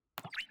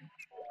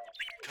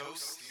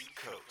Coast to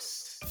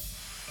Coast.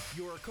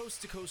 Your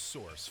coast-to-coast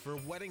source for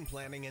wedding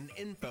planning and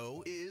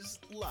info is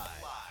live.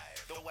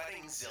 The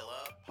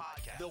Weddingzilla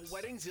Podcast. The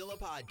Weddingzilla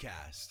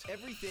Podcast.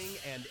 Everything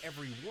and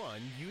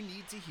everyone you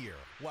need to hear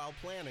while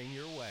planning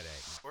your wedding.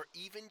 Or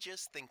even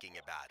just thinking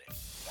about it.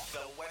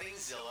 The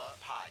Weddingzilla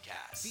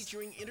Podcast.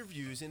 Featuring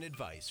interviews and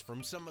advice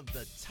from some of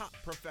the top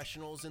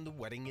professionals in the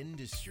wedding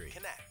industry.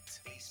 Connect.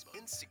 Facebook.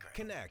 Instagram.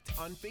 Connect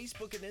on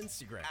Facebook and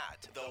Instagram.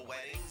 At The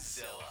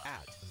Weddingzilla.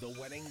 At The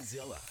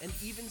Weddingzilla. And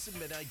even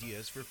submit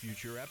ideas for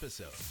future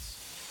episodes.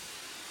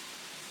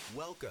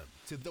 Welcome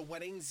to the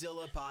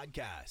Weddingzilla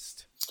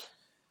Podcast.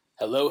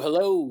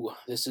 Hello.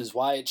 This is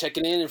Wyatt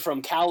checking in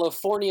from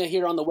California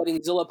here on the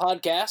Weddingzilla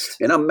Podcast.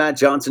 And I'm Matt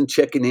Johnson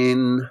checking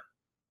in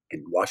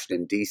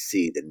Washington,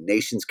 D.C., the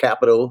nation's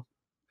capital,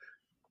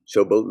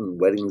 showboating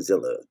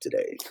Weddingzilla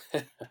today.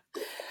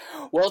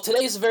 Well,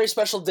 today's a very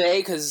special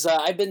day because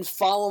I've been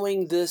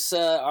following this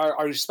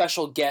our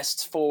special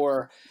guest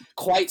for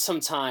quite some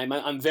time.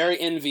 I'm very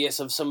envious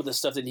of some of the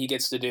stuff that he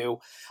gets to do.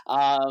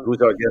 Who's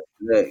our guest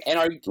today? And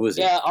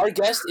our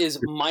guest is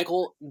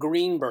Michael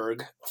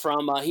Greenberg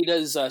from he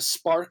does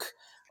Spark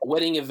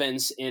wedding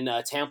events in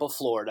Tampa,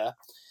 Florida,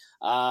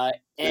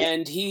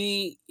 and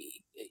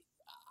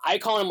I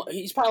call him.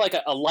 He's probably like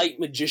a light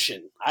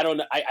magician. I don't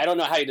know. I don't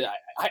know how you do.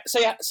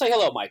 Say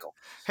hello, Michael.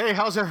 Hey,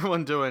 how's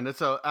everyone doing?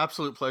 It's an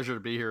absolute pleasure to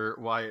be here,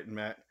 Wyatt and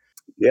Matt.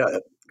 Yeah,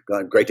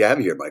 great to have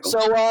you here, Michael. So,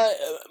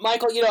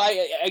 Michael,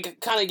 I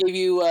kind of gave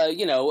you,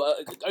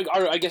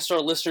 I guess our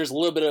listeners a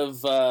little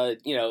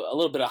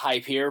bit of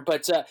hype here.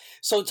 But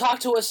so, talk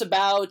to us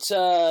about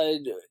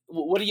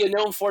what are you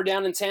known for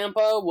down in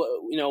Tampa?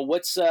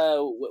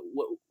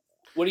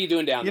 What are you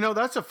doing down there?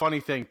 That's a funny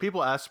thing.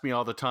 People ask me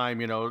all the time,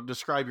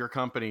 describe your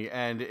company,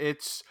 and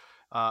it's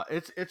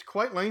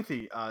quite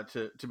lengthy,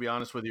 to be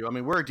honest with you. I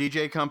mean, we're a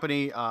DJ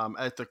company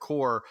at the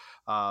core,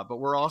 but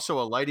we're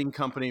also a lighting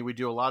company. We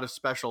do a lot of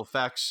special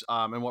effects,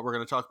 and what we're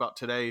going to talk about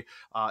today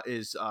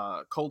is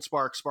cold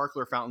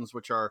sparkler fountains,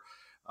 which are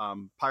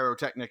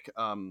pyrotechnic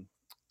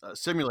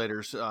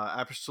simulators,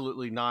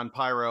 absolutely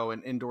non-pyro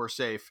and indoor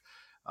safe.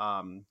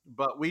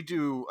 But we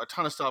do a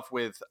ton of stuff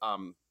with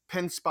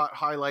pin spot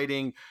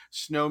highlighting,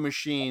 snow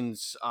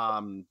machines,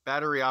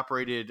 battery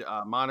operated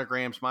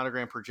monogram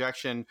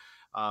projection.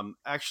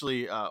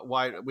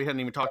 Why we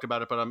hadn't even talked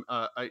about it, but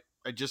I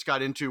just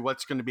got into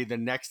what's going to be the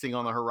next thing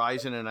on the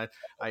horizon, and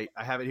I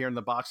have it here in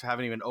the box. I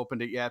haven't even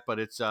opened it yet, but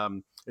it's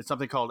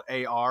something called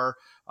AR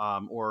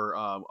or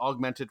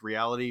augmented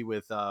reality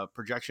with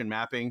projection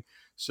mapping.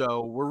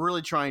 So we're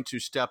really trying to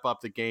step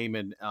up the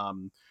game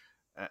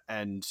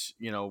and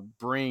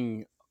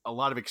bring a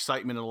lot of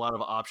excitement and a lot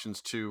of options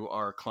to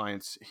our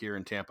clients here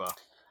in Tampa.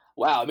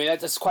 Wow, I mean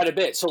that's quite a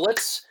bit. So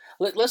let's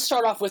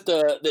start off with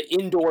the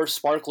indoor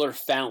sparkler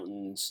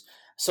fountains.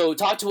 So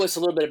talk to us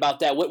a little bit about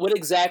that. What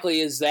exactly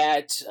is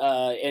that,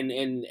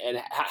 and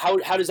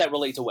how does that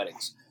relate to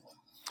weddings?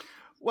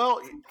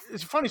 Well,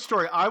 it's a funny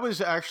story. I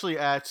was actually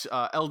at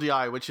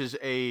LDI, which is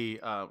a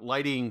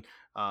lighting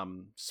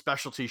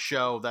specialty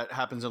show that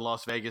happens in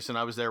Las Vegas, and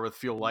I was there with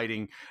Fuel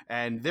Lighting,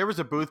 and there was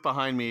a booth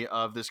behind me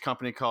of this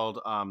company called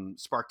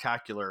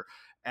Sparktacular,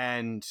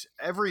 and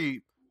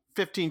every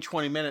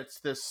 15-20 minutes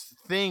this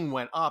thing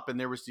went up, and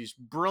there was these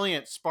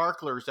brilliant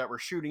sparklers that were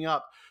shooting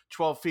up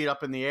 12 feet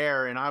up in the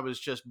air, and I was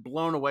just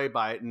blown away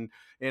by it. And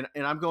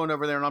I'm going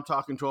over there and I'm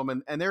talking to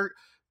them, and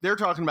they're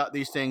talking about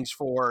these things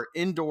for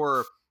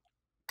indoor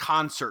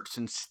concerts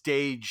and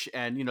stage,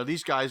 and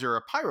these guys are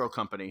a pyro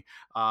company,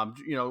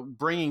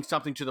 bringing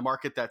something to the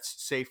market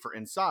that's safe for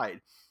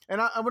inside. And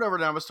I went over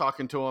there and I was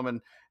talking to them,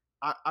 and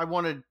I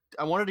wanted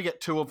to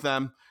get two of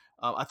them.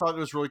 I thought it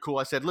was really cool.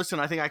 I said, listen,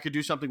 I think I could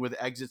do something with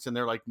exits. And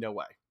they're like, no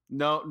way.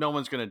 No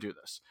one's going to do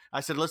this.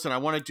 I said, listen, I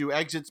want to do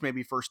exits,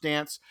 maybe first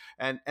dance.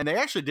 And they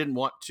actually didn't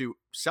want to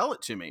sell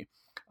it to me.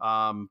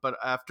 But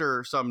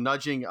after some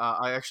nudging,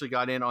 I actually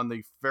got in on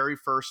the very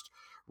first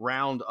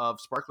round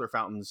of sparkler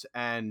fountains.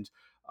 And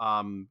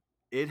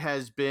it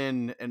has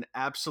been an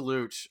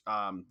absolute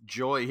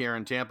joy here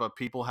in Tampa.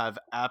 People have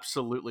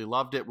absolutely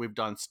loved it. We've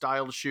done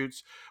style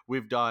shoots.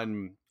 We've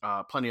done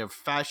plenty of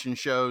fashion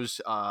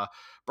shows,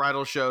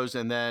 bridal shows,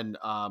 and then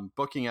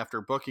booking after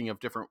booking of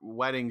different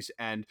weddings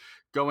and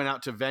going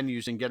out to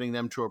venues and getting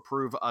them to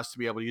approve us to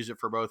be able to use it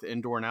for both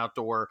indoor and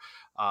outdoor.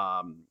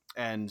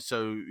 And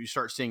so you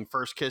start seeing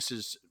first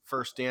kisses,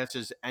 first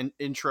dances, and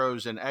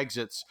intros and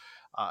exits.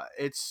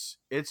 It's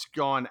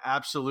gone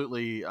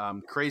absolutely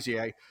crazy.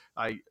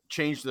 I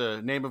changed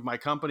the name of my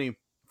company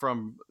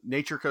from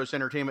Nature Coast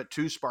Entertainment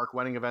to Spark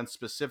Wedding Events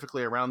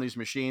specifically around these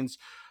machines.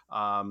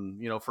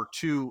 For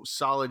 2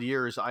 solid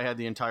years, I had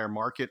the entire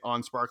market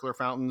on sparkler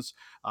fountains.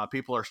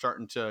 People are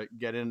starting to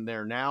get in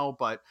there now,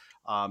 but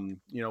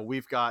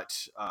we've got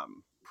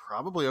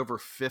probably over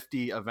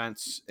 50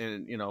 events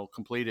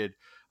completed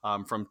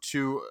from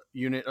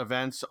 2-unit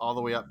events all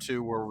the way up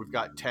to where we've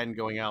got 10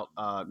 going out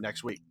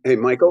next week. Hey,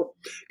 Michael,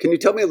 can you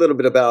tell me a little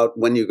bit about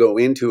when you go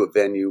into a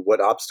venue,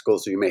 what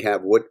obstacles you may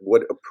have,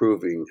 what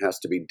approving has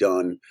to be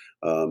done?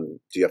 Do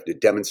you have to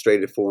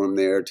demonstrate it for them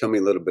there? Tell me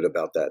a little bit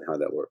about that, how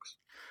that works.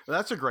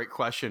 That's a great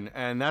question,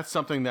 and that's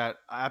something that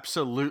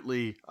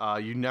absolutely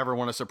you never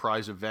want to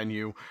surprise a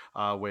venue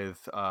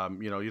with.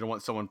 You don't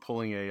want someone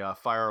pulling a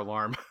fire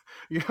alarm,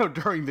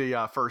 during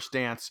the first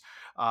dance.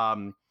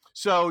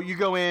 So you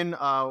go in.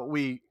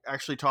 We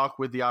actually talk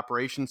with the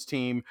operations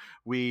team.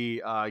 We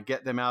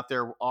get them out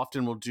there.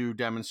 Often we'll do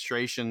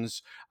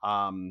demonstrations,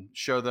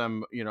 show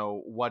them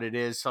what it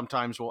is.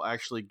 Sometimes we'll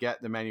actually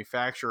get the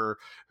manufacturer,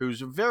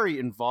 who's a very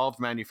involved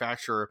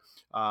manufacturer,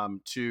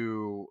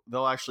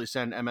 they'll actually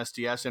send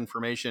MSDS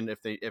information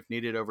if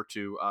needed over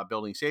to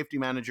building safety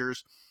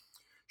managers.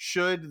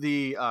 Should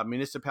the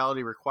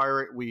municipality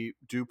require it, we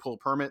do pull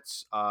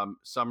permits.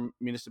 Some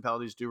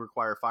municipalities do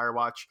require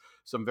Firewatch,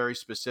 some very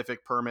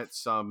specific permits,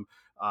 some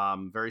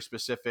very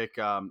specific.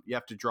 You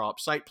have to draw up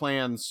site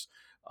plans.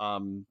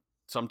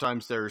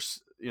 Sometimes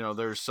there's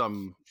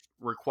some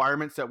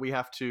requirements that we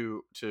have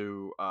to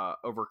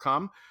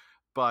overcome.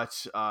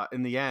 But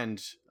in the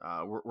end,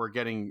 we're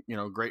getting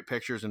great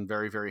pictures and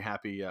very, very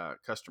happy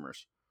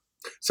customers.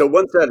 So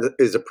once that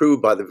is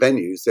approved by the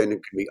venues, then it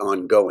can be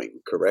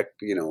ongoing,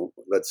 correct?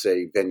 Let's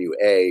say venue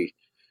A,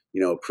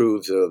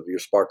 approves of your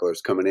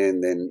sparklers coming in,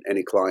 then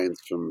any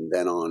clients from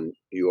then on,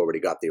 you already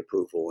got the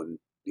approval and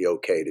the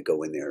okay to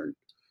go in there and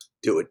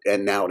do it,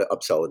 and now to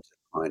upsell it to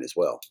the client as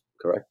well,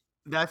 correct?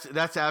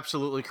 That's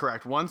absolutely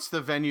correct. Once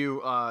the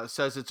venue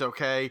says it's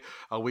okay,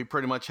 we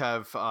pretty much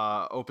have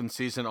open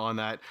season on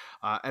that.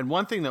 And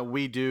one thing that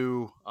we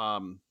do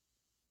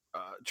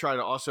try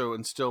to also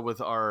instill with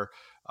our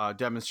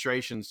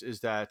demonstrations is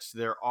that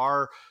there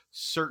are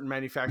certain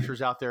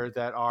manufacturers out there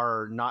that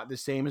are not the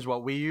same as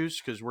what we use,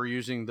 because we're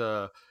using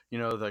the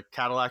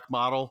Cadillac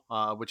model,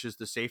 which is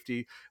the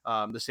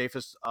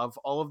safest of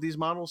all of these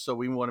models. So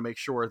we want to make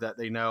sure that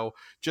they know,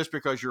 just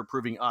because you're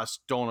approving us,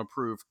 don't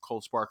approve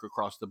Cold Spark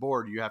across the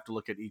board. You have to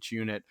look at each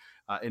unit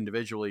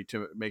individually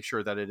to make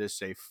sure that it is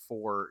safe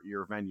for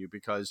your venue,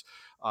 because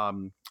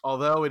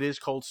although it is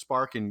Cold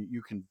Spark and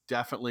you can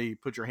definitely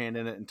put your hand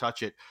in it and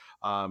touch it,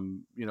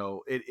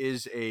 it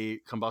is a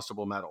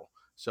combustible metal.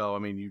 So, I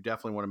mean, you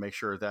definitely want to make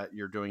sure that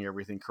you're doing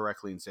everything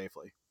correctly and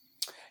safely.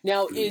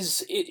 Now,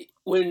 is it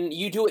when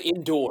you do it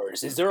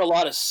indoors? Is there a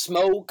lot of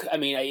smoke? I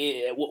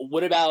mean,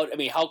 what about? I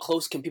mean, how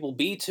close can people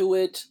be to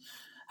it?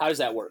 How does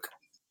that work?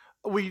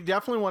 We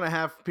definitely want to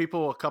have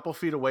people a couple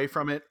feet away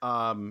from it.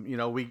 I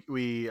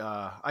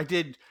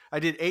did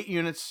 8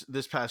 units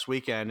this past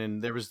weekend,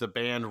 and there was the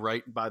band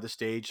right by the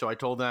stage. So I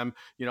told them,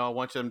 I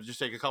want them to just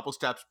take a couple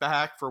steps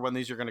back for when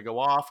these are going to go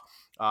off.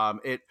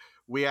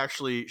 We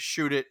actually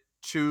shoot it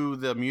to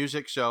the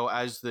music. So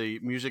as the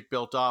music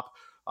built up,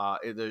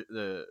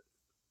 the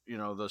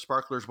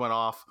sparklers went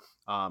off,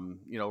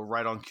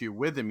 right on cue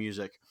with the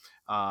music.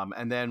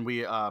 And then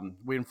we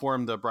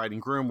inform the bride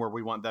and groom where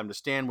we want them to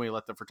stand. We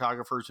let the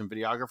photographers and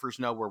videographers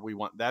know where we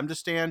want them to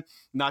stand,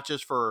 not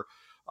just for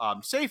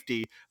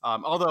safety,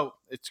 although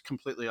it's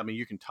completely, I mean,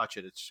 you can touch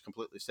it. It's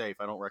completely safe.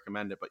 I don't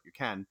recommend it, but you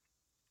can.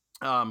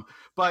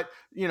 But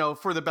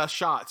for the best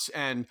shots,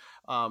 and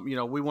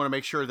we want to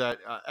make sure that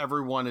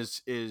everyone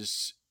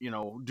is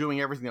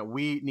doing everything that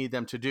we need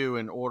them to do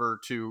in order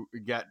to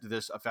get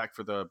this effect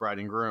for the bride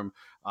and groom.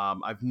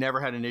 I've never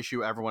had an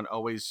issue. Everyone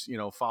always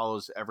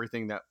follows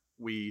everything that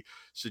we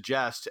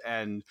suggest,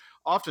 and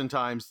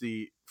oftentimes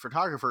the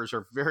photographers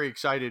are very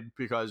excited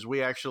because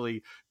we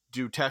actually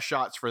do test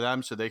shots for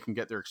them so they can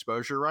get their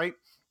exposure right,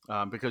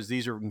 because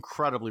these are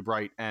incredibly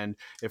bright, and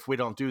if we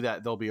don't do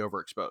that, they'll be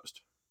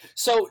overexposed.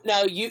 So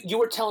now you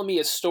were telling me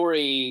a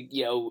story,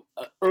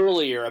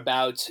 earlier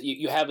about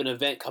you have an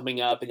event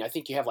coming up, and I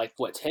think you have like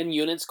what 10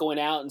 units going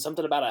out, and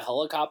something about a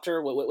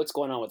helicopter. What's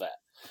going on with that?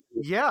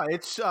 Yeah,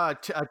 it's a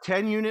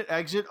 10-unit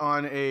exit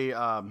on a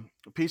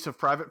piece of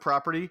private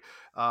property,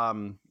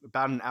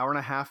 about an hour and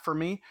a half for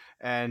me,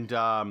 and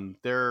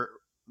they're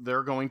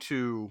going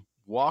to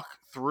walk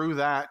through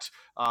that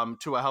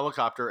to a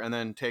helicopter and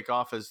then take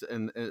off as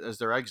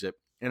their exit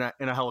in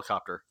a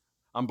helicopter.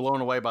 I'm blown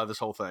away by this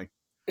whole thing.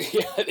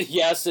 Yeah,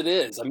 yes, it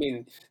is. I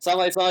mean, it's not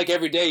like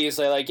every day you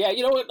say like, yeah,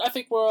 you know what? I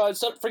think we're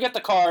forget the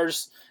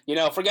cars,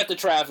 forget the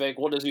traffic.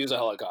 We'll just use a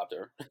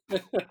helicopter.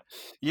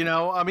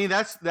 I mean,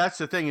 that's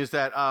the thing, is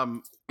that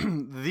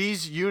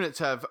these units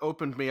have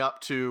opened me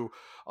up to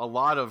a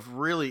lot of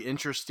really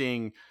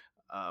interesting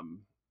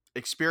um,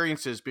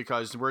 experiences,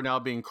 because we're now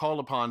being called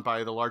upon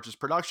by the largest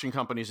production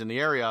companies in the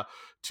area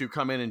to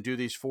come in and do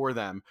these for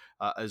them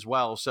as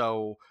well.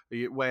 So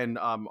when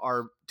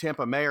our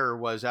Tampa mayor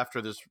was, after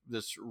this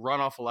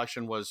runoff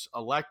election was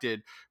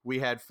elected, we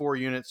had 4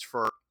 units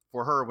for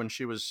her when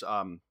she was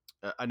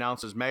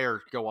announced as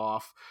mayor go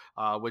off,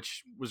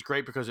 which was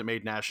great because it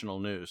made national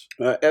news.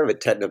 I have a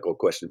technical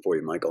question for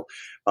you, Michael.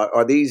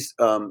 Are these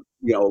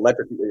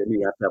electric. I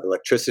mean, you have to have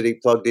electricity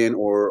plugged in,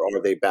 or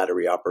are they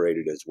battery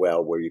operated as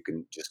well, where you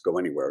can just go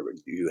anywhere?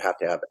 You have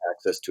to have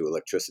access to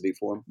electricity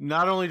for them.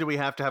 Not only do we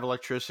have to have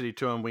electricity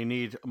to them, we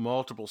need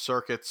multiple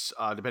circuits,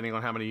 depending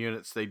on how many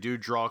units. They do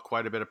draw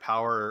quite a bit of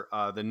power.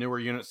 The newer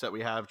units that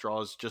we have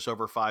draws just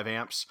over 5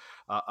 amps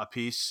a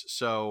piece.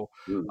 So,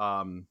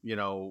 Mm.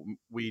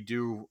 we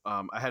do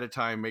ahead of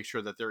time make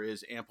sure that there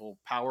is ample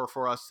power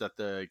for us, that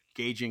the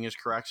gauging is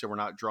correct, so we're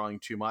not drawing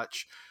too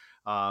much.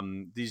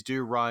 These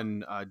do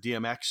run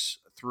DMX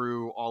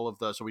through all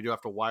of so we do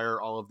have to wire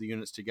all of the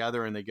units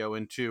together, and they go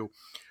into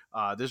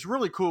this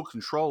really cool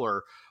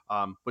controller,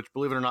 which,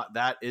 believe it or not,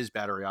 that is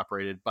battery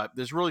operated. But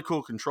this really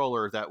cool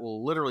controller that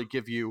will literally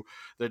give you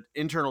the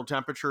internal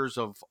temperatures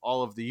of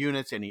all of the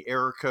units, any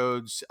error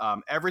codes,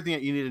 everything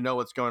that you need to know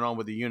what's going on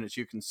with the units.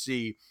 You can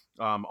see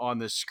on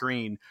this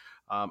screen.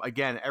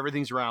 Again,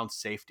 everything's around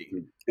safety.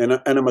 And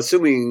I'm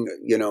assuming,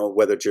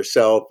 whether it's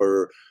yourself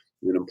or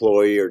an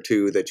employee or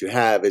two that you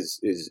have is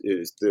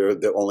they're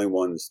the only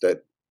ones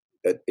that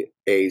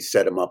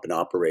set them up and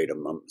operate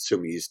them. I'm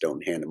assuming you just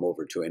don't hand them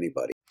over to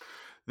anybody.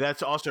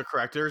 That's also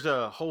correct. There's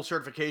a whole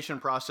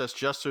certification process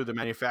just through the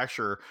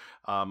manufacturer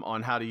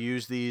on how to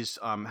use these,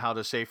 how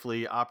to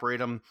safely operate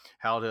them,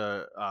 how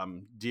to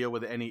deal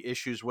with any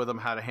issues with them,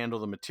 how to handle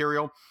the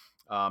material.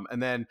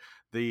 And then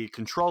the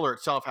controller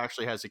itself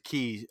actually has a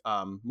key,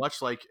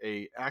 much like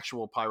a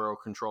actual pyro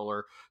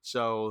controller,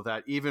 so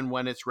that even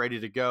when it's ready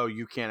to go,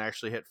 you can't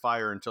actually hit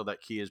fire until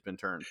that key has been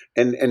turned.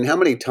 And how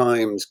many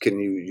times can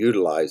you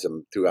utilize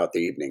them throughout the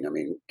evening? I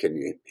mean, can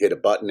you hit a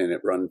button and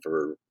it run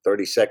for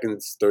 30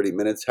 seconds, 30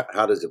 minutes?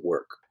 How does it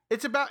work?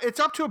 It's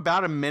up to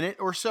about a minute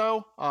or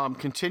so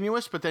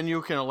continuous, but then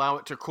you can allow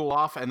it to cool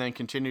off and then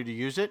continue to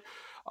use it.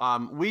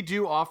 We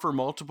do offer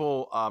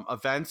multiple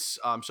events.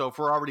 So if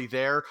we're already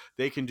there,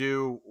 they can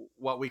do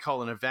what we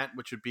call an event,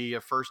 which would be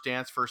a first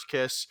dance, first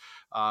kiss,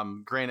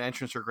 grand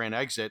entrance, or grand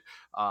exit,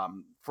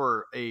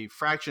 for a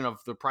fraction of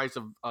the price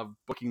of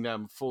booking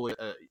them fully,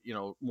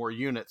 more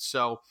units.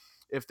 So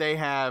if they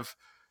have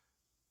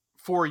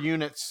 4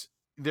 units,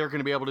 they're going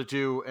to be able to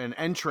do an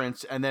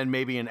entrance and then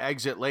maybe an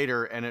exit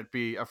later, and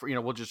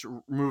we'll just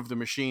move the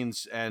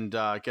machines and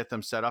get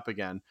them set up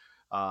again.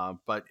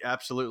 But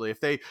absolutely, if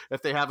they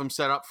have them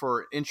set up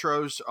for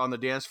intros on the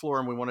dance floor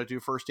and we want to do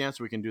first dance,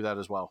 we can do that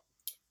as well.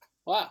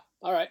 Wow.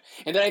 All right.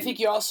 And then I think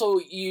you also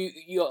you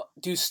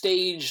do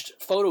staged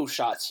photo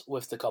shots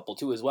with the couple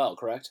too as well,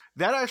 correct?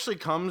 That actually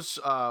comes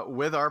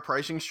with our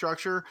pricing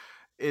structure.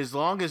 As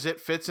long as it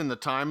fits in the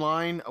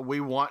timeline,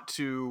 we want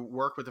to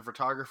work with the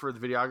photographer,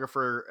 the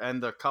videographer,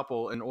 and the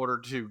couple in order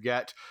to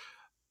get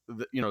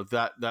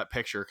that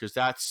picture, because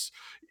that's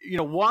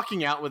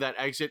walking out with that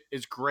exit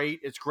is great.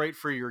 It's great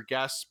for your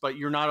guests, but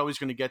you're not always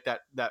going to get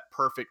that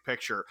perfect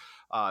picture.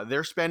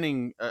 They're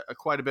spending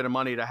quite a bit of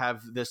money to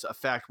have this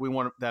effect. We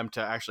want them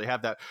to actually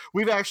have that.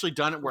 We've actually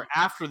done it where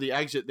after the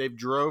exit they've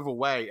drove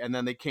away and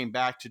then they came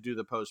back to do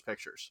the post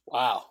pictures.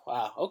 Wow.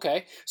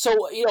 Okay. So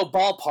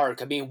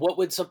ballpark. I mean, what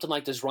would something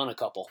like this run a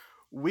couple?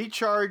 We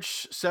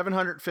charge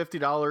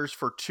 $750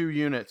 for 2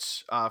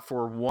 units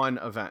for one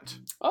event.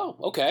 Oh,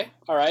 okay.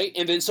 All right.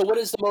 And then, so what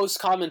is the most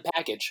common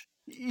package?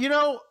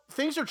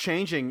 Things are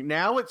changing.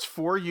 Now it's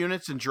 4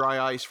 units and dry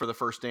ice for the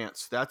first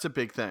dance. That's a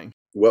big thing.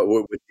 What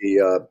with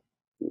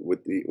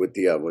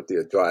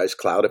the dry ice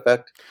cloud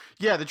effect?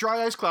 Yeah, the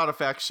dry ice cloud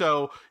effect.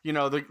 So,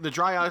 the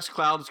dry ice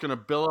cloud is going to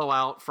billow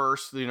out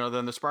first,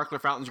 then the sparkler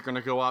fountains are going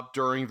to go up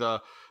during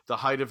the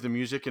height of the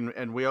music.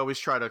 And we always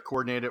try to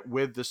coordinate it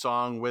with the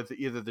song, with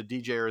either the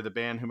DJ or the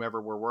band,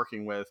 whomever we're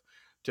working with,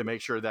 to make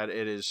sure that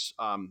it is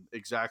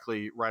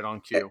exactly right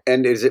on cue.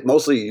 And is it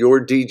mostly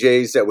your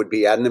DJs that would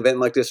be at an event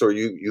like this, or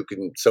you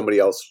can somebody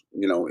else?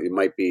 It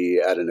might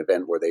be at an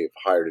event where they've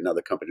hired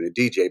another company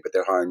to DJ, but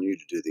they're hiring you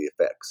to do the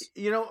effects.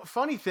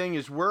 Funny thing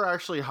is, we're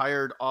actually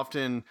hired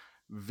often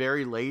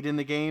very late in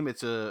the game.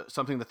 It's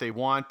something that they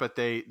want, but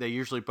they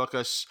usually book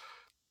us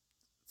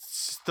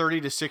 30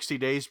 to 60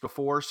 days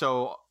before.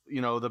 So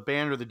the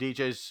band or the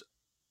DJ's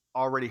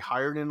already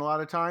hired in a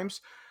lot of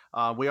times.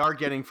 We are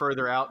getting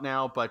further out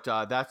now, but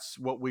that's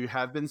what we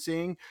have been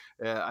seeing.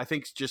 I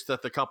think it's just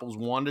that the couples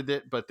wanted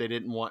it, but they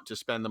didn't want to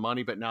spend the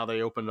money. But now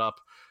they opened up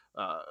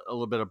a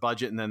little bit of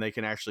budget, and then they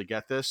can actually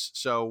get this.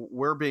 So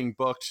we're being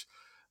booked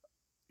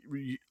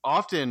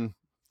often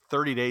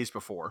 30 days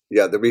before.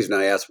 Yeah, the reason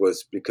I asked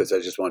was because I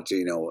just want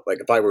to, like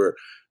if I were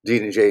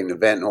DJing an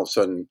event and all of a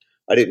sudden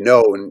I didn't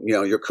know, and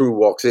your crew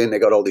walks in, they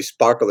got all these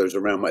sparklers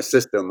around my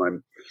system, I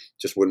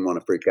just wouldn't want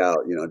to freak out.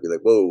 I'd be like,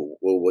 whoa,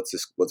 what's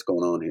this? What's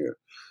going on here?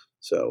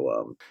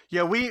 So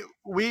yeah, we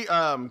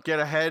get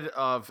ahead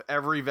of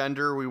every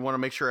vendor. We want to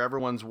make sure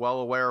everyone's well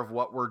aware of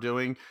what we're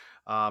doing.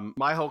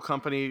 My whole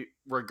company,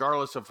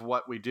 regardless of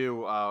what we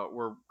do,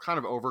 we're kind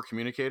of over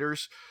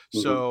communicators.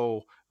 Mhm.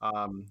 So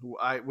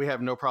we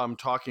have no problem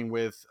talking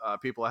with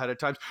people ahead of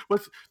time.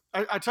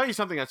 I tell you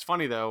something that's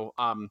funny though.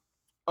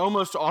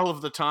 Almost all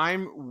of the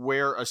time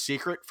we're a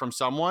secret from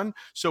someone,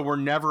 so we're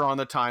never on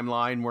the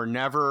timeline. We're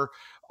never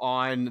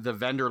on the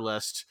vendor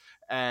list.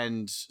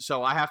 And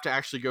so I have to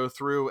actually go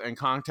through and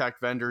contact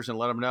vendors and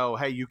let them know,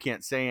 hey, you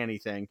can't say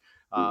anything.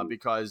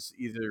 Because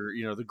either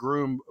the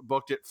groom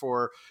booked it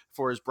for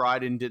his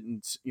bride and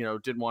didn't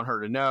want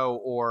her to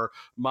know, or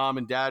mom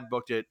and dad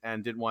booked it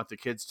and didn't want the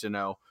kids to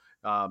know.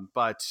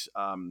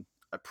 The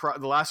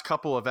last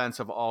couple events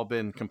have all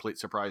been complete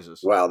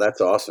surprises. Wow,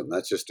 that's awesome.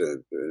 That's just a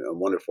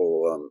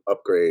wonderful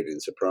upgrade and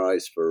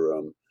surprise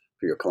for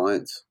your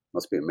clients.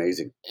 Must be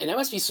amazing. And that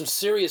must be some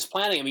serious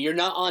planning. I mean, you're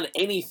not on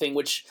anything,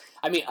 which,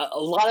 I mean, a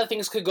lot of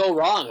things could go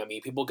wrong. I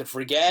mean, people could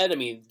forget. I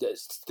mean,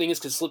 things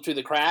could slip through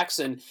the cracks,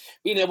 and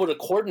being able to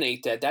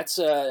coordinate that's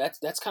a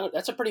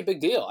pretty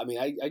big deal. I mean,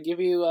 I give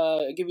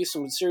you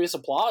some serious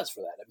applause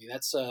for that. I mean,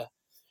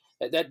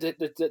 that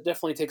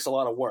definitely takes a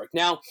lot of work.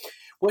 Now,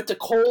 with the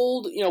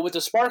cold, with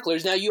the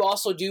sparklers, now you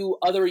also do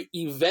other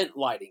event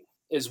lighting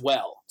as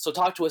well. So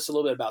talk to us a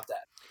little bit about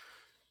that.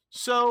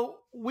 So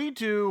we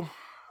do.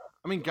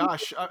 I mean,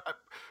 gosh,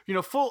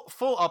 full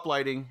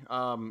uplighting,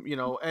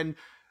 and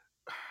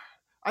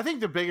I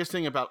think the biggest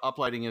thing about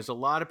uplighting is a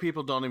lot of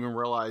people don't even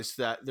realize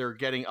that they're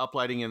getting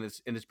uplighting and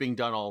it's being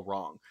done all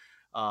wrong.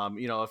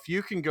 If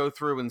you can go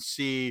through and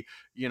see,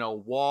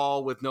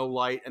 wall with no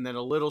light and then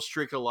a little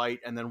streak of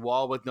light and then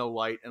wall with no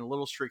light and a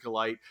little streak of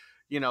light,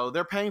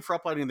 they're paying for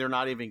uplighting. They're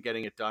not even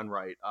getting it done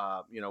right.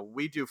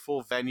 We do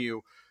full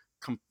venue,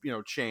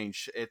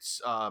 change.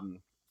 It's,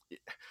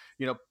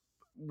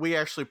 we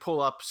actually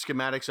pull up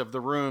schematics of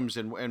the rooms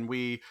and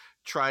we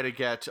try to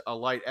get a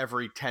light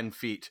every 10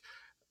 feet.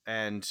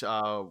 And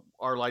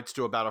our lights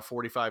do about a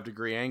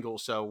 45-degree angle.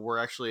 So we're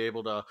actually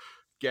able to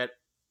get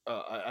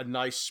a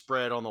nice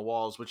spread on the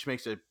walls, which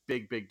makes a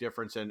big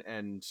difference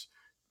and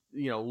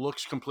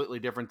looks completely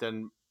different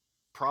than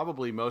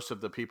probably most of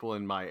the people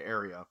in my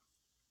area.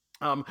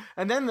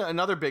 And then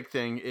another big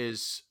thing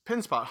is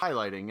pin spot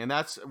highlighting. And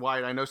that's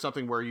why I know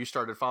something where you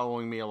started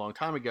following me a long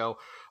time ago.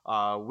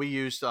 We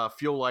used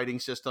Fuel Lighting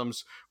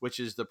Systems, which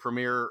is the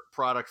premier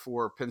product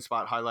for pin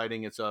spot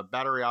highlighting. It's a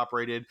battery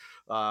operated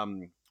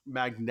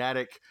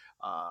magnetic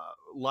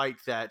light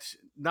that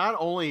not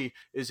only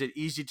is it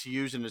easy to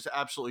use and is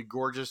absolutely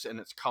gorgeous in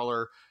its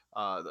color,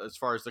 as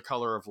far as the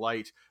color of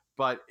light,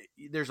 but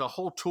there's a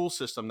whole tool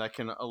system that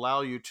can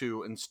allow you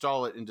to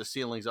install it into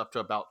ceilings up to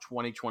about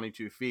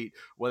 22 feet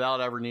without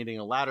ever needing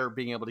a ladder,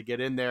 being able to get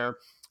in there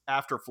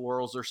after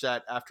florals are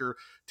set, after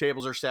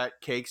tables are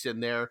set, cakes in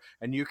there,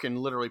 and you can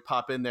literally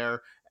pop in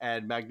there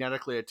and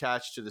magnetically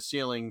attach to the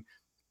ceiling.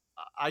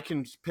 I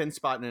can pin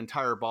spot an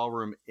entire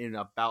ballroom in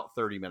about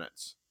 30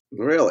 minutes.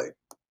 Really?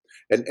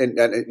 And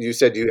you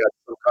said you had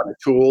some kind of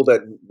tool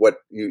that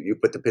you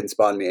put the pin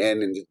spot in the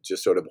end and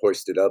just sort of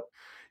hoist it up?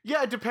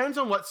 Yeah, it depends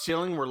on what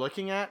ceiling we're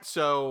looking at.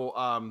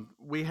 So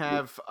we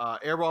have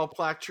air wall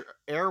plate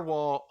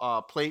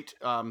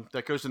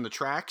that goes in the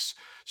tracks.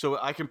 So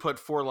I can put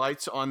 4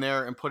 lights on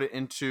there and put it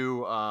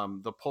into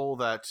the pole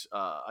that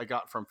I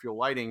got from Fuel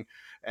Lighting,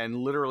 and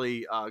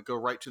literally go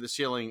right to the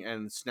ceiling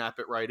and snap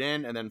it right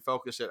in, and then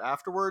focus it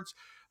afterwards.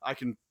 I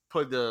can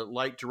put the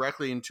light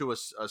directly into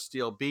a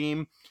steel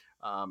beam.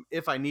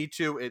 If I need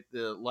to,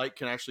 the light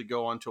can actually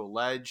go onto a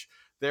ledge.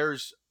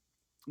 There's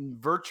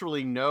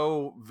virtually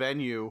no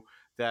venue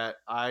that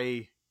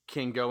I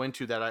can go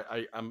into that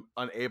I'm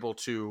unable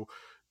to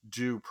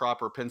do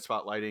proper pin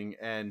spot lighting,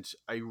 and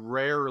I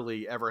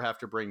rarely ever have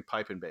to bring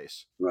pipe and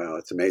base. Wow,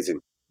 that's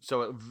amazing.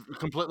 So it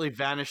completely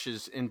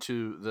vanishes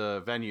into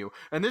the venue,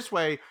 and this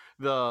way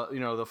the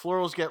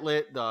florals get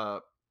lit,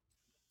 the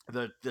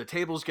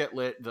tables get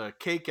lit, the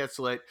cake gets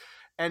lit.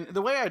 And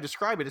the way I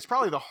describe it, it's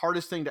probably the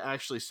hardest thing to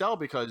actually sell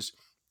because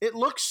it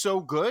looks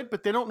so good,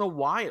 but they don't know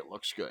why it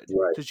looks good.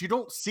 Right. Because you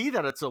don't see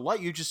that it's a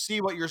light. You just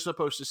see what you're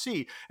supposed to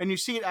see. And you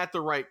see it at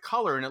the right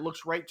color and it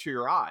looks right to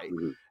your eye.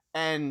 Mm-hmm.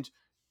 And,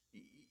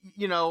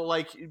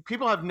 like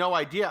people have no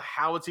idea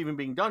how it's even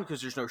being done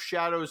because there's no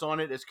shadows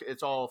on it.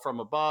 It's all from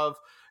above.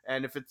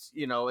 And if it's,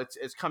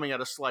 it's coming at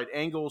a slight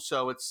angle.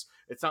 So it's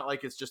not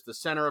like it's just the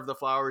center of the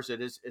flowers.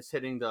 It's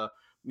hitting the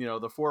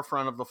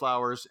forefront of the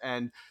flowers.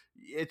 And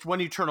it's when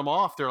you turn them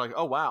off, they're like,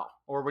 oh, wow.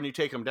 Or when you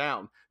take them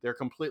down, they're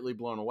completely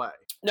blown away.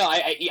 No,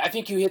 I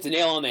think you hit the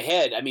nail on the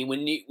head. I mean,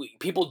 when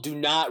people do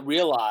not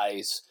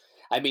realize,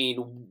 I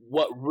mean,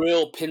 what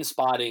real pin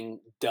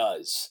spotting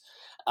does.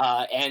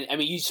 And I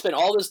mean, you spend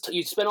all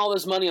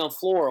this money on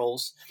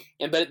florals,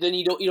 but then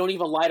you don't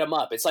even light them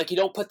up. It's like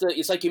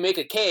it's like you make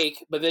a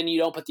cake, but then you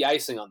don't put the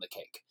icing on the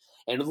cake.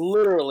 And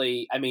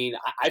literally, I mean,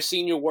 I've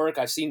seen your work.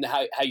 I've seen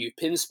how you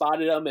pin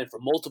spotted them and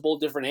from multiple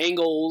different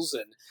angles,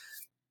 and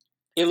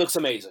it looks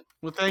amazing.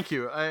 Well, thank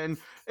you. And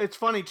it's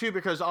funny too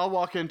because I'll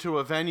walk into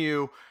a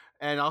venue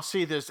and I'll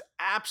see this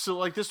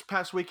like this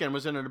past weekend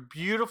was in a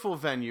beautiful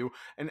venue,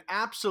 an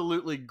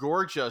absolutely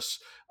gorgeous.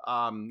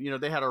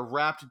 They had a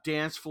wrapped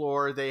dance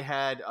floor. They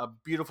had a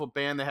beautiful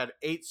band. They had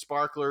 8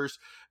 sparklers.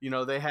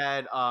 They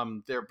had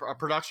their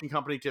production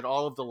company did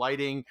all of the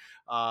lighting,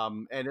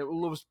 and it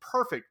was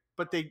perfect.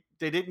 But they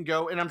didn't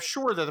go, and I'm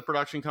sure that the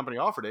production company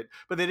offered it,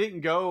 but they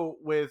didn't go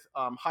with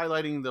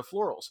highlighting the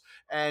florals,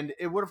 and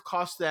it would have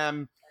cost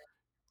them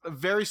a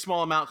very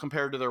small amount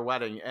compared to their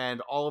wedding,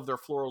 and all of their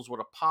florals would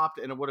have popped,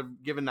 and it would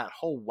have given that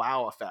whole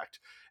wow effect.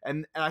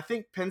 And I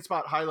think pin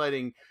spot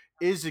highlighting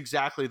is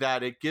exactly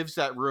that. It gives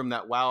that room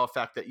that wow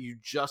effect that you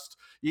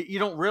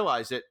don't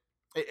realize it.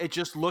 It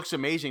just looks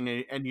amazing,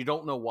 and you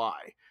don't know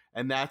why.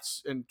 And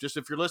just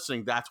if you're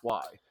listening, that's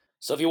why.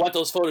 So if you want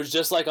those photos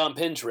just like on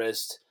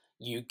Pinterest,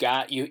 you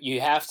have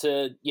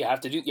to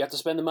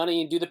spend the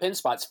money and do the pin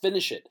spots.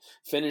 Finish it.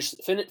 Finish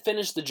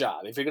the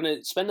job. If you're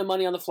gonna spend the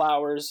money on the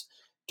flowers,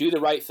 do the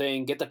right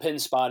thing. Get the pin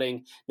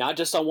spotting, not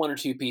just on one or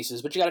two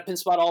pieces, but you got to pin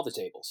spot all the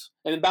tables.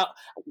 And about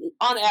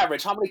on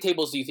average, how many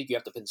tables do you think you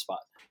have to pin spot?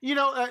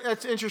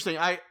 That's interesting.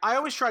 I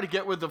always try to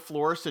get with the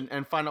florist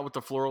and find out what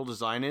the floral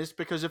design is,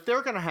 because if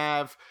they're going to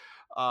have,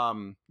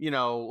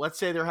 let's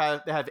say they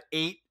have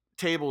 8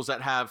 tables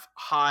that have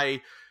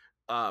high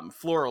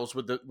florals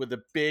with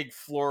the big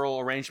floral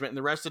arrangement, and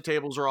the rest of the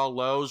tables are all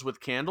lows with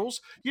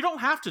candles. You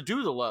don't have to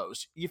do the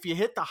lows. If you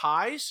hit the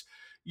highs,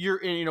 you're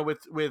in,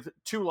 with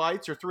 2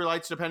 lights or 3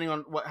 lights, depending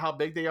on how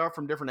big they are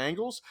from different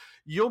angles,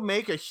 you'll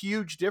make a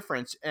huge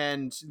difference.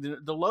 And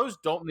the lows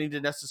don't need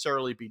to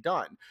necessarily be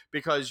done,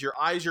 because your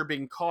eyes are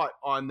being caught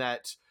on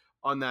that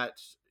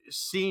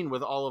scene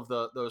with all of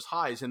those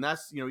highs. And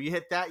that's, you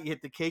hit that, you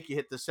hit the cake, you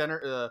hit the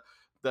center,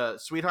 the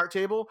sweetheart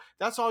table.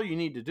 That's all you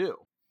need to do.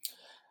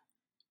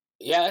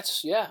 Yeah.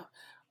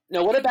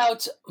 Now, what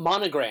about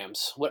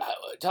monograms?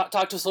 Talk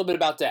to us a little bit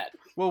about that.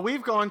 Well,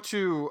 we've gone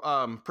to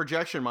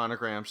projection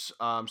monograms.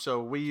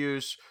 So we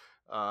use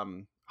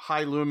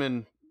high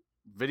lumen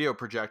video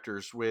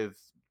projectors with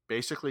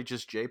basically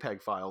just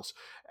JPEG files.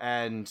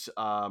 And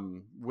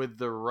with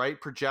the right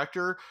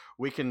projector,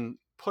 we can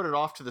put it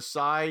off to the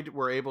side.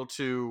 We're able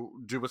to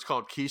do what's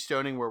called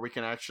keystoning, where we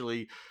can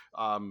actually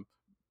kind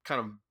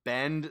of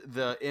bend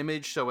the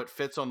image so it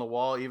fits on the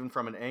wall, even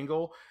from an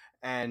angle,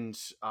 and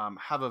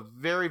have a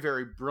very,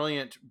 very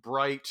brilliant,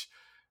 bright,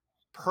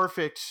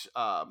 perfect,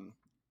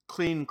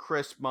 clean,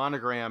 crisp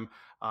monogram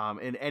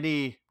in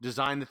any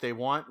design that they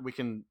want. We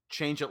can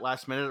change it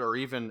last minute or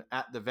even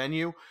at the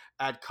venue,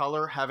 add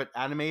color, have it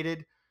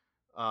animated.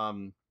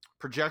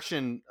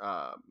 Projection,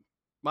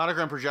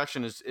 monogram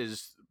projection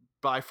is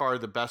by far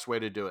the best way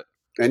to do it.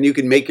 And you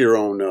can make your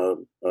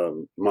own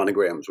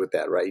monograms with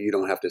that, right? You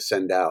don't have to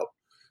send out,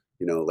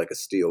 like a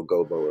steel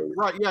gobo.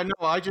 Right. Yeah.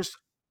 No,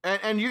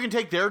 and you can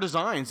take their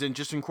designs and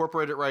just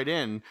incorporate it right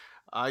in.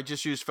 I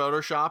just use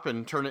Photoshop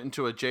and turn it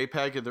into a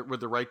JPEG with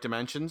the right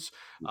dimensions.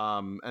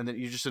 And then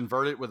you just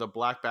invert it with a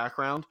black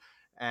background,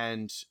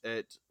 and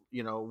it,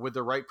 with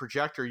the right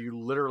projector, you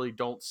literally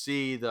don't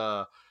see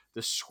the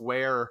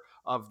square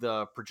of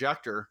the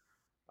projector,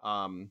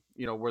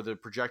 where the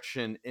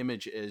projection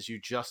image is. You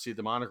just see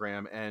the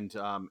monogram, and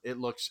it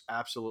looks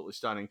absolutely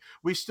stunning.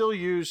 We still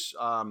use,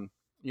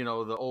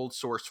 the old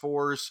Source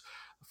 4s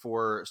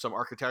for some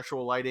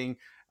architectural lighting.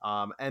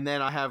 And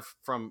then I have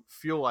from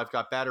Fuel, I've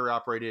got battery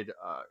operated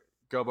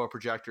gobo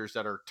projectors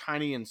that are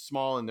tiny and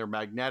small, and they're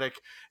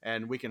magnetic,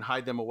 and we can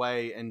hide them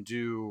away and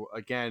do,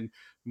 again,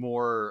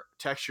 more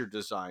textured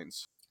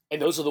designs.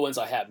 And those are the ones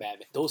I have, man.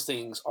 Those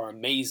things are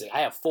amazing.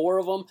 I have 4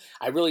 of them.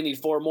 I really need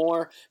 4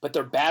 more, but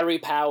they're battery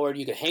powered.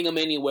 You can hang them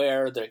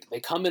anywhere. They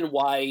come in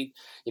white.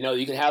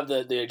 You can have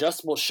the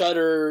adjustable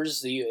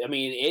shutters.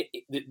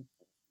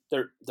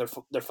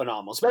 They're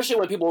phenomenal, especially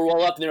when people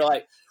roll up and they're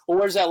like, well,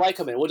 where does that light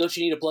come in? Well, don't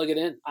you need to plug it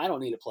in? I don't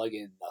need to plug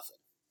in nothing.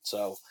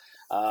 So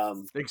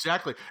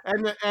exactly.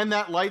 And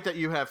that light that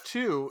you have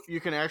too, you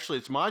can actually,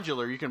 it's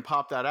modular. You can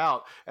pop that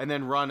out and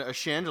then run a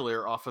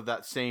chandelier off of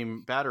that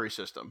same battery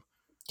system.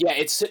 Yeah,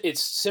 it's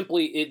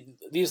simply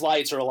these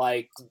lights are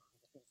like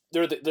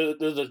they're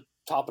the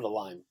top of the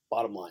line,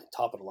 bottom line,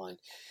 top of the line.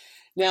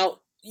 Now,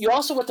 you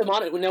also with the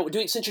monitor,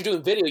 since you're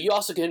doing video, you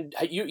also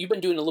you've been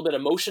doing a little bit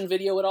of motion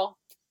video at all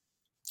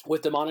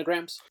with the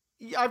monograms?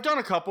 Yeah, I've done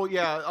a couple.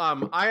 Yeah,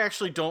 I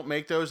actually don't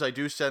make those. I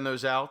do send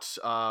those out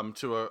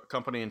to a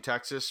company in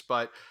Texas,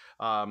 but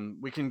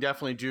we can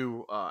definitely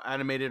do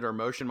animated or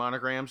motion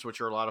monograms,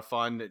 which are a lot of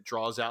fun. It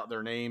draws out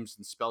their names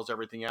and spells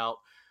everything out.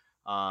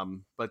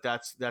 But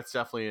that's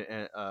definitely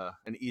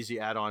an easy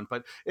add-on.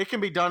 But it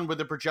can be done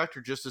with a projector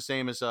just the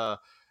same as a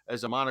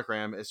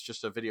monogram. It's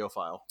just a video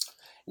file.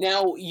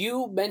 Now,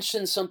 you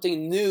mentioned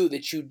something new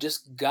that you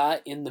just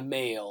got in the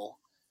mail.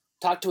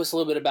 Talk to us a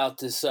little bit about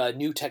this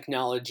new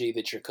technology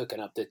that you're cooking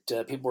up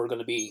that people are going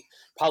to be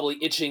probably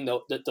itching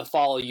to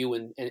follow you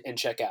and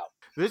check out.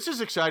 This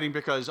is exciting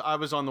because I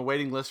was on the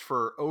waiting list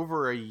for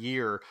over a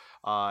year,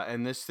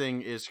 and this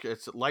thing it's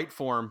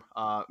Lightform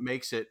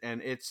makes it,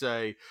 and it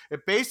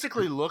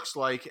basically looks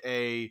like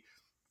an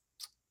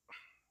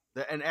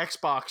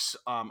Xbox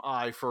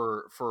Eye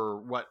for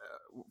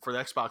the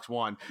Xbox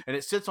One, and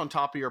it sits on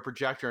top of your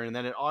projector, and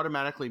then it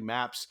automatically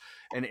maps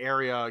an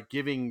area,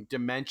 giving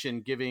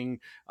dimension, giving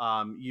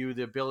you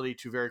the ability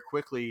to very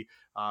quickly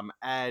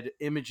add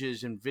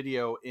images and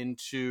video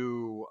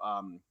into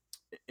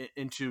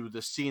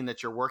the scene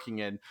that you're working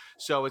in.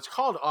 So it's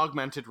called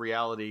augmented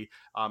reality.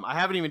 I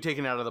haven't even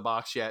taken it out of the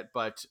box yet,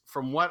 but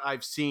from what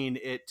I've seen,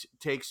 it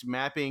takes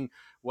mapping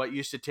what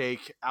used to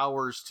take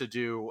hours to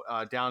do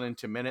down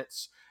into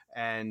minutes.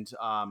 and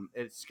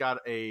it's got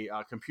a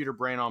computer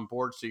brain on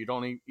board, so you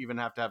don't even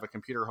have to have a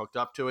computer hooked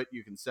up to it.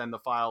 You can send the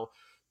file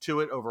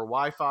to it over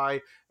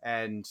Wi-Fi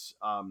and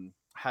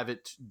have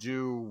it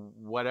do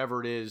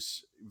whatever it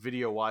is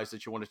video-wise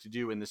that you want it to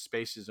do in the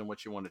spaces in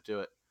which you want to do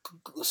it.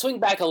 Swing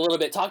back a little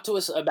bit. Talk to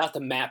us about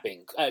the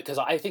mapping, because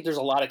I think there's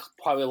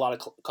probably a lot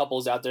of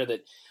couples out there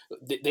that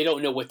they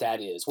don't know what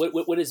that is.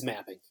 What is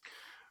mapping?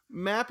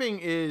 Mapping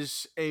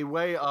is a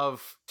way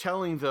of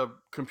telling the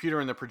computer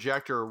and the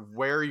projector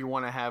where you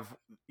want to have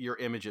your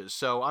images.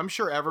 So I'm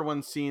sure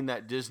everyone's seen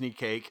that Disney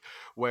cake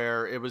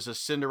where it was a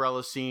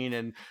Cinderella scene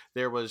and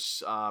there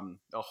was a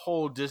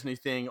whole Disney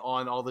thing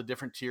on all the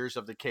different tiers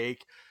of the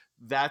cake.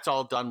 That's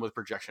all done with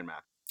projection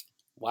mapping.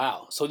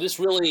 Wow. So this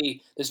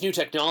new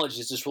technology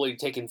is just really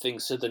taking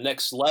things to the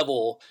next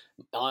level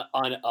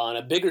on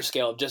a bigger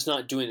scale of just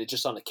not doing it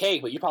just on a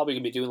cake, but you're probably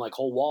going to be doing like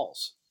whole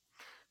walls.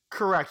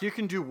 Correct. You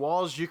can do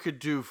walls. You could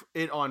do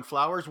it on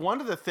flowers.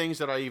 One of the things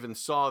that I even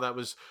saw that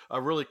was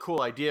a really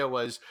cool idea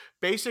was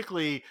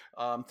basically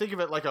think of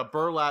it like a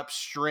burlap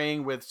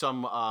string with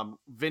some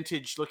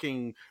vintage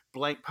looking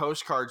blank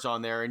postcards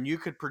on there. And you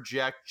could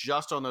project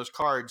just on those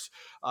cards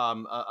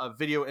a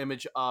video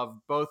image of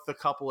both the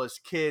couple as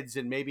kids,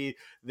 and maybe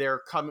they're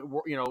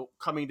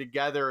coming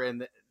together,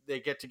 and they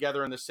get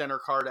together in the center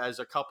card as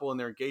a couple in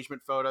their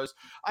engagement photos.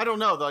 I don't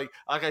know. Like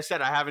I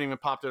said, I haven't even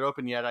popped it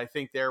open yet. I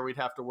think there we'd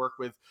have to work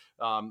with,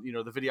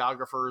 the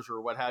videographers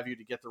or what have you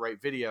to get the right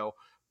video.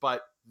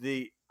 But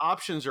the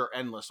options are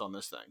endless on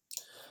this thing.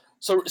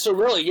 So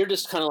really, you're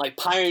just kind of like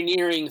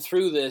pioneering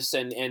through this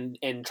and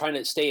trying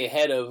to stay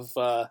ahead of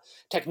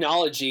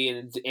technology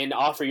and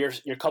offer your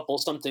couple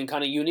something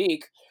kind of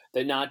unique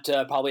that not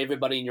probably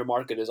everybody in your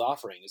market is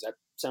offering. Does that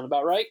sound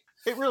about right?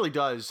 It really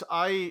does.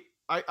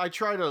 I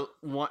try to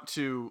want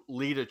to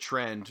lead a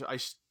trend.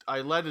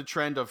 I led a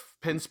trend of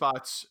pin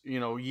spots,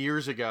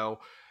 years ago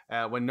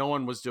when no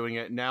one was doing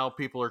it. Now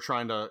people are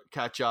trying to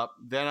catch up.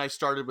 Then I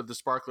started with the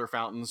sparkler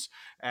fountains,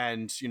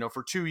 and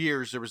for 2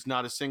 years there was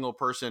not a single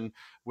person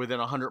within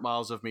 100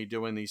 miles of me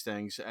doing these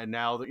things. And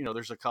now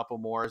there's a couple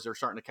more as they're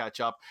starting to catch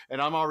up,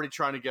 and I'm already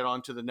trying to get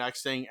on to the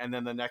next thing, and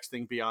then the next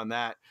thing beyond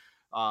that.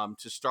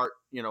 To start,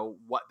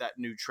 what that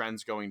new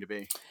trend's going to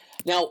be.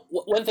 Now,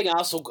 one thing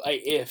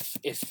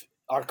if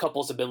our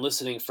couples have been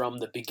listening from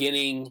the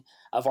beginning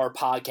of our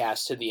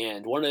podcast to the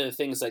end, one of the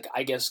things that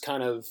I guess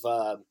kind of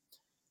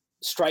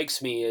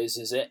strikes me is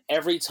that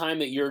every time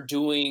that you're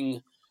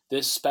doing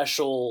this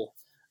special,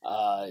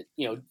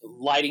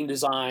 lighting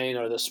design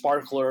or the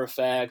sparkler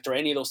effect or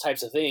any of those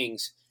types of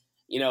things,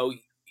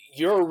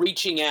 you're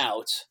reaching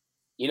out.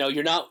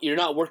 You're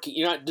not working.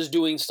 You're not just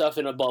doing stuff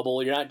in a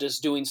bubble. You're not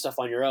just doing stuff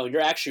on your own.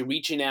 You're actually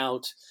reaching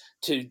out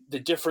to the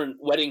different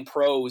wedding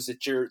pros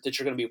that you're going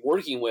to be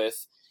working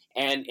with,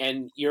 and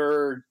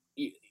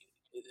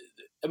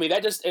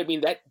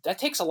that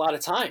takes a lot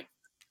of time.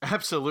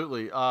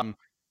 Absolutely.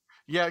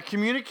 Yeah,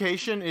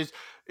 communication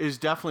is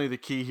definitely the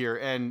key here.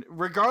 And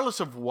regardless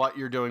of what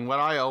you're doing, what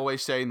I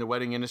always say in the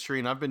wedding industry,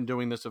 and I've been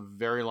doing this a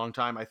very long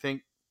time. I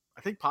think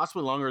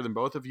possibly longer than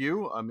both of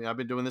you. I mean, I've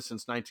been doing this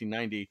since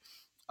 1990.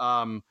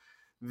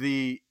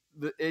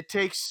 It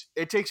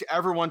takes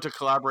everyone to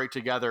collaborate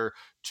together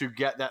to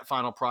get that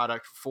final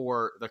product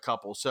for the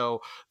couple.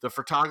 So the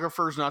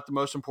photographer is not the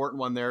most important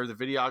one there. The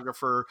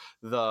videographer,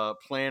 the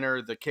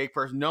planner, the cake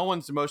person, no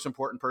one's the most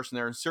important person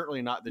there, and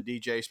certainly not the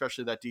DJ,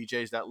 especially that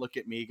DJ's that look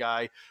at me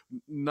guy.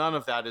 None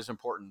of that is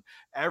important.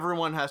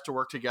 Everyone has to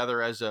work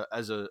together as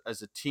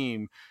a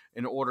team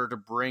in order to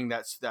bring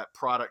that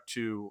product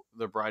to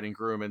the bride and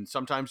groom. And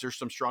sometimes there's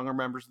some stronger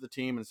members of the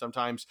team, and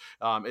sometimes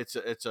it's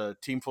a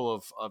team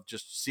full of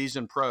just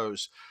seasoned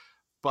pros.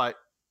 But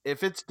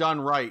if it's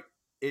done right,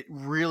 it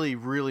really,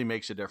 really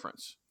makes a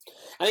difference.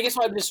 And I guess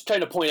what I'm just trying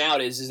to point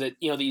out is that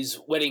these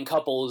wedding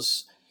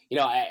couples,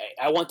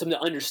 I want them to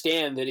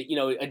understand that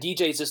a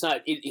DJ is just not.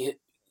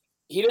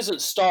 He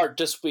doesn't start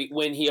just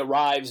when he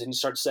arrives and he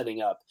starts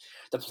setting up.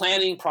 The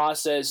planning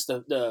process,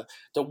 the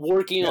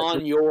working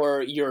on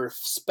your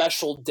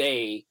special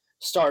day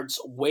starts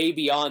way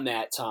beyond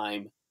that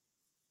time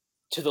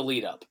to the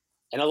lead up.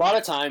 And a lot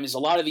of times, a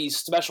lot of these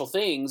special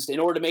things, in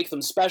order to make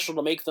them special,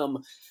 to make them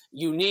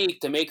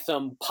unique, to make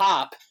them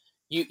pop,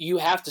 you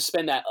have to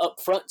spend that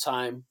upfront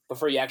time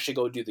before you actually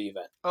go do the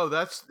event. Oh,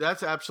 that's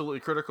absolutely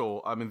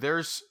critical. I mean,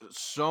 there's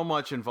so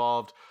much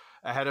involved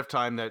ahead of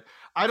time that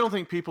I don't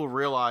think people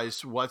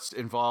realize what's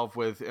involved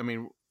with. I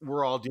mean,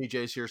 we're all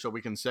DJs here, so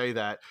we can say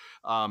that.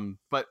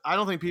 But I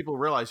don't think people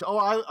realize,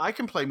 I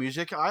can play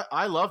music.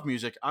 I love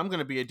music. I'm going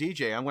to be a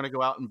DJ. I'm going to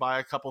go out and buy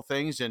a couple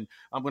things, and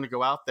I'm going to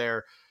go out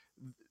there.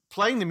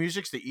 Playing the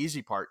music's the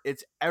easy part.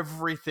 It's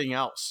everything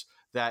else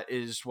that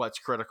is what's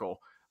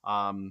critical.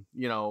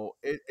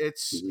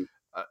 It's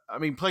I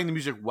mean, playing the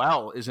music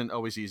well isn't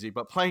always easy,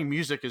 but playing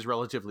music is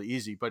relatively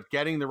easy. But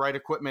getting the right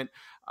equipment,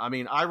 I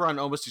mean, I run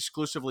almost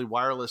exclusively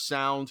wireless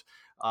sound.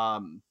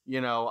 I'm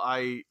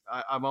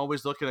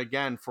always looking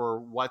again for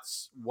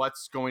what's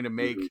going to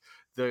make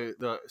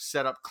the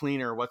setup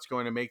cleaner, what's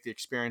going to make the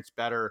experience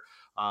better.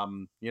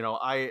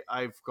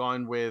 I've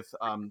gone with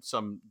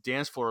some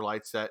dance floor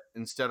lights that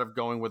instead of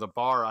going with a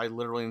bar, I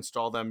literally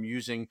install them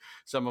using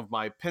some of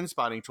my pin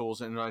spotting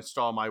tools, and I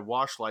install my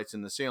wash lights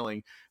in the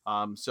ceiling.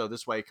 So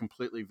this way it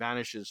completely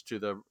vanishes to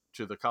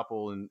the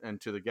couple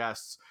and to the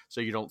guests, so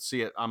you don't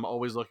see it. I'm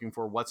always looking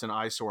for what's an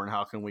eyesore and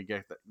how can we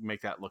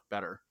make that look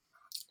better.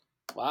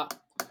 Wow.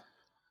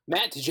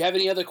 Matt, did you have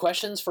any other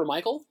questions for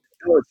Michael?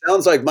 Oh, it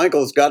sounds like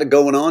Michael's got it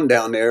going on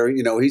down there.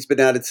 He's been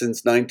at it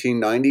since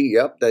 1990.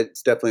 Yep,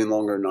 that's definitely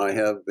longer than I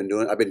have been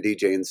doing. I've been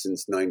DJing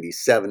since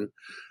 97.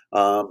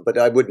 But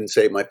I wouldn't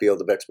say my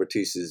field of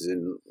expertise is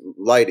in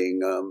lighting.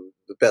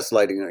 The best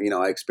lighting,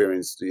 I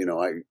experienced,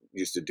 I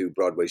used to do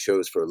Broadway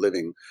shows for a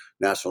living,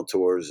 national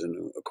tours,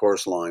 and a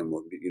chorus line,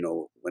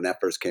 when that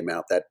first came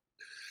out,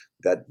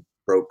 that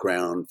broke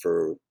ground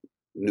for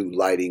new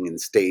lighting and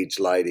stage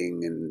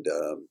lighting. And,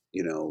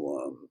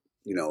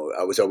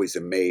 I was always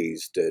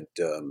amazed at,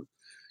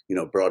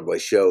 Broadway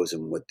shows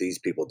and what these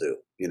people do,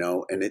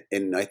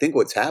 and I think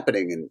what's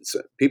happening, and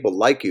people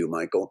like you,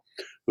 Michael,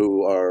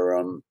 who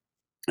are,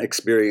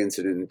 experienced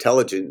and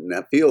intelligent in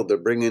that field, they're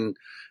bringing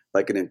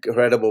like an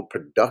incredible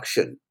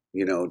production,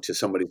 to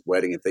somebody's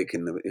wedding if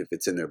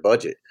it's in their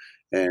budget,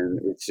 and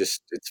it's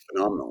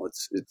phenomenal.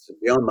 It's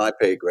beyond my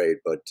pay grade,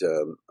 but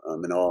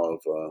I'm in awe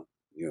of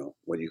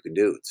what you can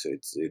do.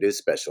 It is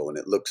special, and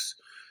it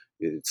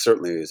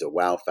certainly is a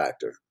wow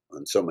factor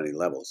on so many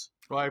levels.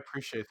 Well, I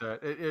appreciate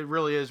that. It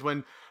really is.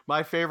 When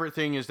my favorite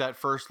thing is that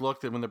first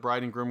look, that when the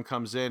bride and groom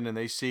comes in and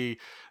they see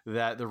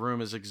that the room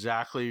is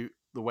exactly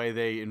the way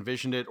they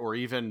envisioned it, or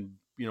even,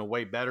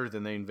 way better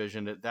than they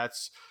envisioned it.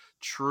 That's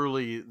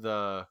truly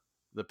the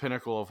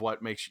pinnacle of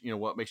what makes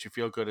you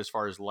feel good as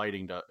far as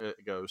lighting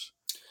goes.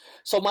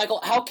 So, Michael,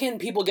 how can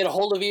people get a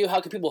hold of you?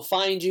 How can people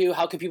find you?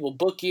 How can people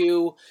book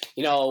you?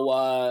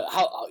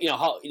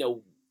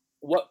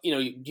 What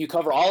you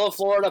cover all of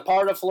Florida,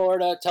 part of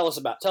Florida? Tell us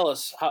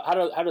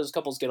how does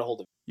couples get a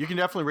hold of you? You can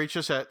definitely reach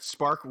us at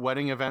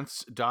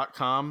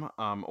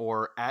sparkweddingevents.com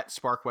or at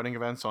Spark Wedding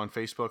Events on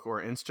Facebook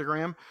or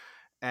Instagram.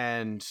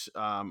 And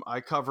I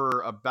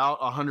cover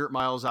about 100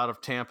 miles out of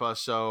Tampa,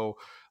 so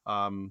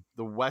the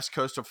west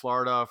coast of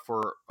Florida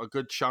for a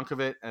good chunk of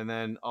it, and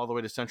then all the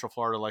way to Central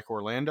Florida like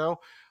Orlando.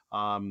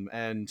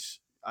 And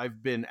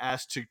I've been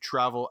asked to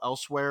travel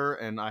elsewhere,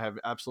 and I have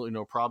absolutely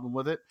no problem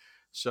with it.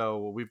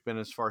 So we've been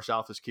as far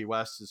south as Key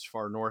West, as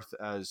far north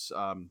as,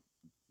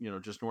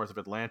 just north of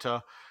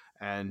Atlanta.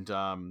 And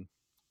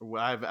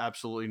I have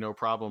absolutely no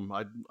problem.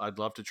 I'd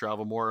love to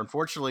travel more.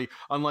 Unfortunately,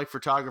 unlike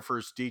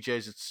photographers,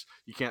 DJs,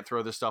 you can't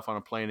throw this stuff on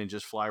a plane and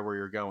just fly where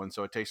you're going.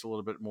 So it takes a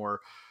little bit more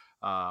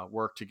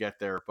work to get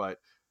there. But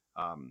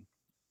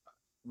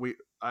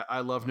I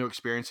love new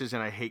experiences,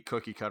 and I hate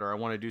cookie cutter. I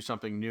want to do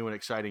something new and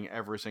exciting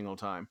every single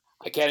time.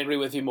 I can't agree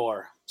with you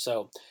more.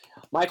 So,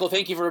 Michael,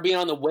 thank you for being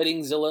on the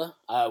Weddingzilla.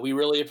 We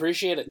really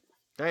appreciate it.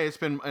 Hey, it's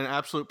been an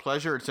absolute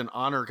pleasure. It's an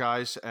honor,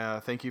 guys.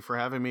 Thank you for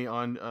having me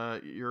on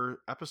your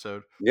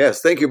episode.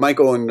 Yes, thank you,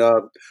 Michael, and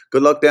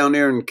good luck down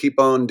there, and keep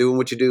on doing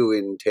what you do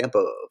in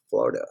Tampa,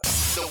 Florida.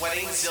 The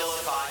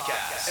Weddingzilla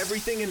Podcast.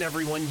 Everything and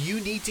everyone you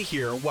need to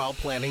hear while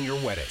planning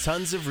your wedding.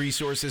 Tons of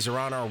resources are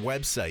on our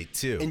website,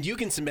 too. And you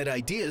can submit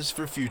ideas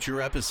for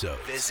future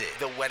episodes. Visit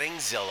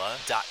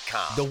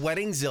theweddingzilla.com.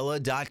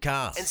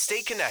 Theweddingzilla.com. And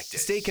stay connected.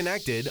 Stay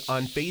connected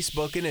on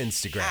Facebook and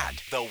Instagram.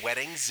 At The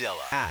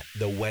Weddingzilla. At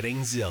The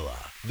Weddingzilla.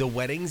 The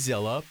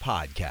Weddingzilla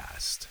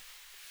Podcast.